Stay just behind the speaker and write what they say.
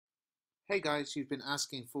Hey guys, you've been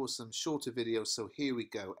asking for some shorter videos, so here we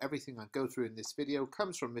go. Everything I go through in this video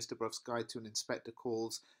comes from Mr. Bruff's Guide to an Inspector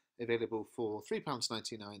Calls, available for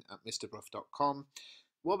 £3.99 at mrbruff.com.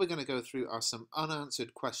 What we're going to go through are some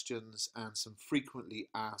unanswered questions and some frequently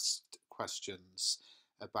asked questions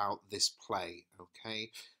about this play,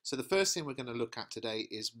 okay? So the first thing we're going to look at today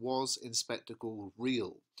is, was Inspector Gould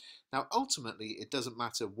real? Now ultimately it doesn't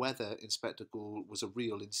matter whether Inspector Gould was a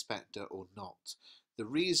real inspector or not. The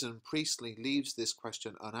reason Priestley leaves this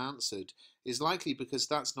question unanswered is likely because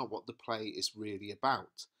that's not what the play is really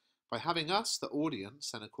about. By having us, the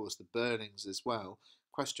audience, and of course the Burlings as well,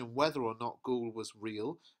 question whether or not Gould was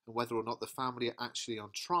real and whether or not the family are actually on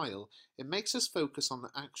trial, it makes us focus on the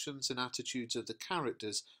actions and attitudes of the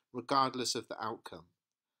characters regardless of the outcome.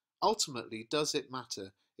 Ultimately, does it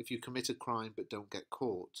matter if you commit a crime but don't get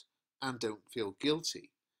caught, and don't feel guilty,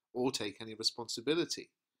 or take any responsibility?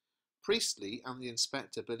 Priestley and the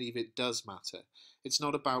inspector believe it does matter. It's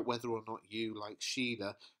not about whether or not you, like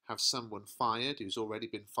Sheila, have someone fired who's already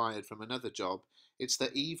been fired from another job. It's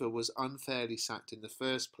that Eva was unfairly sacked in the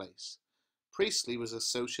first place. Priestley was a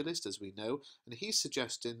socialist, as we know, and he's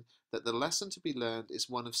suggesting that the lesson to be learned is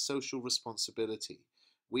one of social responsibility.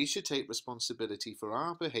 We should take responsibility for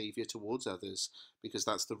our behaviour towards others because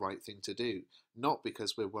that's the right thing to do, not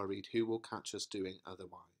because we're worried who will catch us doing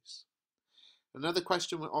otherwise. Another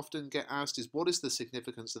question we often get asked is, what is the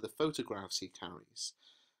significance of the photographs he carries?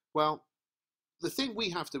 Well, the thing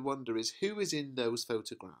we have to wonder is, who is in those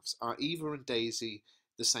photographs? Are Eva and Daisy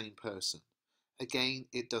the same person? Again,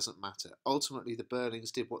 it doesn't matter. Ultimately, the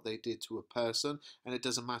Burlings did what they did to a person, and it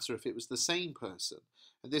doesn't matter if it was the same person.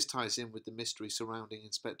 And this ties in with the mystery surrounding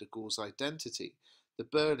Inspector Gould's identity. The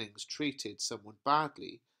Burlings treated someone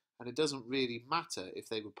badly, and it doesn't really matter if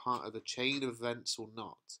they were part of a chain of events or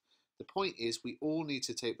not. The point is, we all need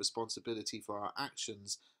to take responsibility for our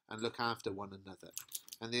actions and look after one another.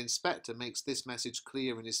 And the inspector makes this message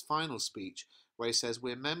clear in his final speech, where he says,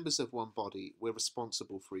 we're members of one body, we're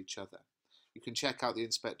responsible for each other. You can check out the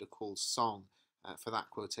Inspector Calls song for that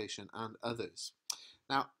quotation and others.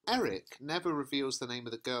 Now, Eric never reveals the name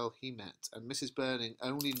of the girl he met, and Mrs. Burling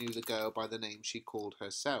only knew the girl by the name she called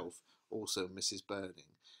herself, also Mrs.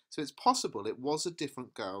 Burling. So it's possible it was a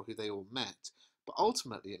different girl who they all met, but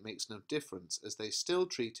ultimately it makes no difference, as they still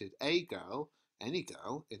treated a girl, any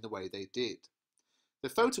girl, in the way they did. The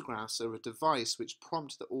photographs are a device which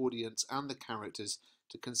prompt the audience and the characters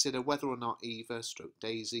to consider whether or not Eva /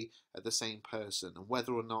 Daisy are the same person, and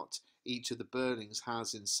whether or not each of the Burlings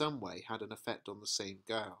has in some way had an effect on the same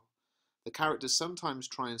girl. The characters sometimes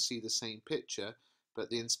try and see the same picture, but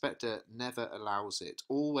the inspector never allows it,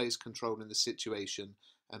 always controlling the situation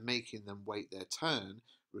and making them wait their turn,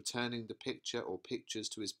 returning the picture or pictures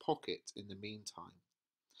to his pocket in the meantime.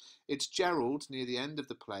 It's Gerald, near the end of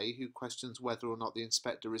the play, who questions whether or not the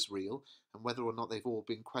inspector is real, and whether or not they've all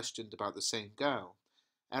been questioned about the same girl.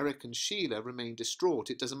 Eric and Sheila remain distraught.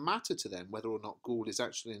 It doesn't matter to them whether or not Gould is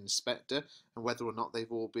actually an inspector, and whether or not they've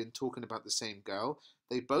all been talking about the same girl.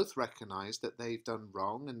 They both recognise that they've done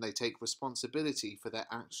wrong, and they take responsibility for their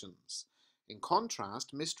actions. In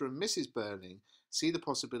contrast, Mr. and Mrs. Burling see the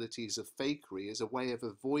possibilities of fakery as a way of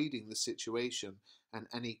avoiding the situation and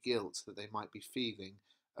any guilt that they might be feeling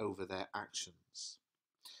over their actions.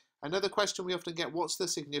 Another question we often get, what's the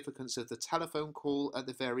significance of the telephone call at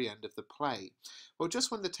the very end of the play? Well,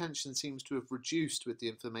 just when the tension seems to have reduced with the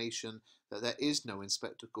information that there is no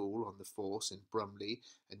Inspector Gould on the force in Brumley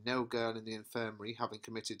and no girl in the infirmary having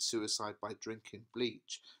committed suicide by drinking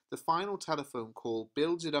bleach, the final telephone call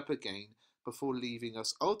builds it up again before leaving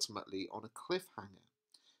us ultimately on a cliffhanger.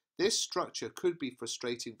 This structure could be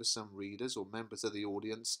frustrating for some readers or members of the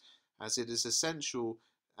audience, as it is essential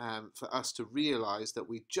for us to realise that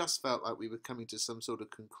we just felt like we were coming to some sort of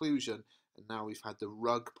conclusion, and now we've had the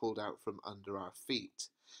rug pulled out from under our feet.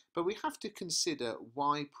 But we have to consider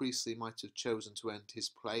why Priestley might have chosen to end his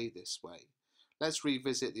play this way. Let's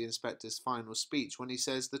revisit the inspector's final speech when he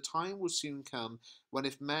says, the time will soon come when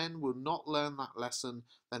if men will not learn that lesson,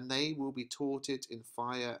 then they will be taught it in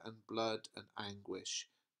fire and blood and anguish.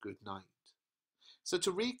 Good night. So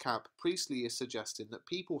to recap, Priestley is suggesting that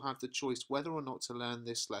people have the choice whether or not to learn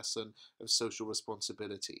this lesson of social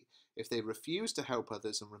responsibility. If they refuse to help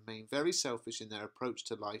others and remain very selfish in their approach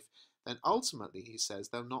to life, then ultimately, he says,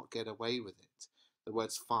 they'll not get away with it. The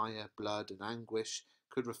words fire, blood and anguish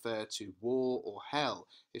could refer to war or hell.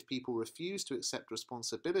 If people refuse to accept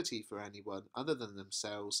responsibility for anyone other than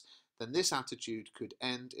themselves, then this attitude could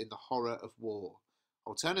end in the horror of war.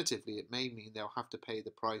 Alternatively, it may mean they'll have to pay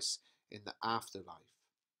the price in the afterlife.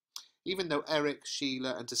 Even though Eric,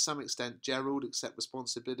 Sheila and to some extent Gerald accept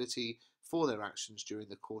responsibility for their actions during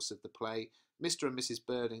the course of the play. Mr. and Mrs.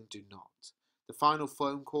 Burling do not. The final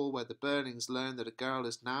phone call, where the Burlings learn that a girl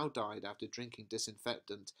has now died after drinking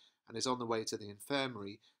disinfectant and is on the way to the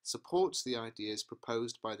infirmary, supports the ideas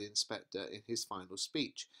proposed by the inspector in his final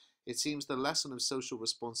speech. It seems the lesson of social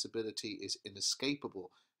responsibility is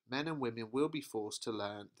inescapable. Men and women will be forced to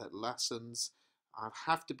learn that lessons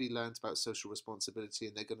have to be learned about social responsibility,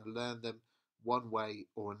 and they're going to learn them one way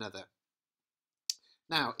or another.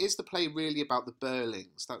 Now, is the play really about the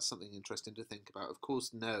Burlings? That's something interesting to think about. Of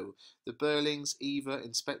course, no. The Burlings, Eva,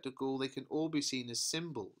 Inspector Gould, they can all be seen as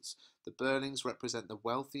symbols. The Burlings represent the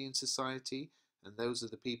wealthy in society, and those are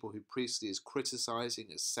the people who Priestley is criticising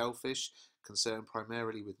as selfish, concerned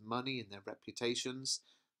primarily with money and their reputations.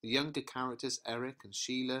 The younger characters, Eric and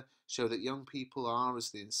Sheila, show that young people are, as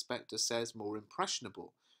the inspector says, more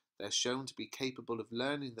impressionable. They're shown to be capable of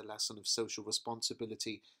learning the lesson of social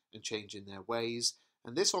responsibility and changing their ways,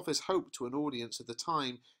 and this offers hope to an audience of the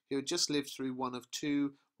time who had just lived through one of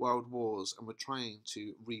 2 world wars and were trying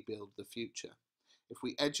to rebuild the future. If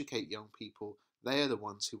we educate young people, they are the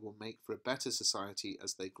ones who will make for a better society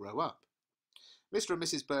as they grow up. Mr. and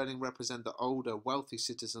Mrs. Burling represent the older, wealthy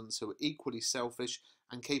citizens who are equally selfish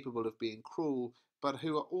and capable of being cruel, but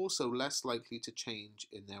who are also less likely to change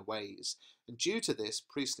in their ways. And due to this,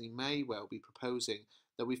 Priestley may well be proposing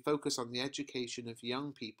that we focus on the education of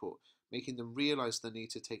young people, making them realise the need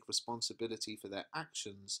to take responsibility for their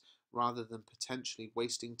actions rather than potentially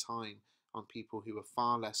wasting time on people who are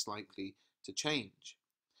far less likely to change.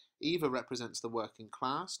 Eva represents the working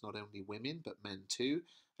class, not only women but men too.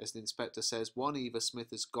 As the inspector says, one Eva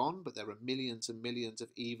Smith is gone, but there are millions and millions of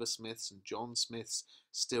Eva Smiths and John Smiths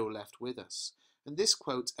still left with us. And this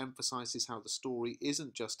quote emphasises how the story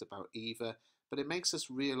isn't just about Eva, but it makes us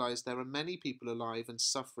realise there are many people alive and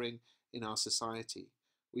suffering in our society.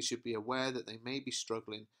 We should be aware that they may be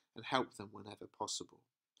struggling and help them whenever possible.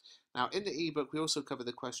 Now, in the ebook, we also cover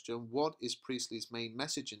the question, what is Priestley's main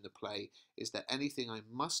message in the play? Is there anything I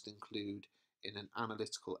must include in an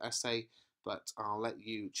analytical essay? But I'll let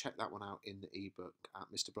you check that one out in the ebook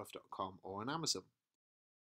at mrbruff.com or on Amazon.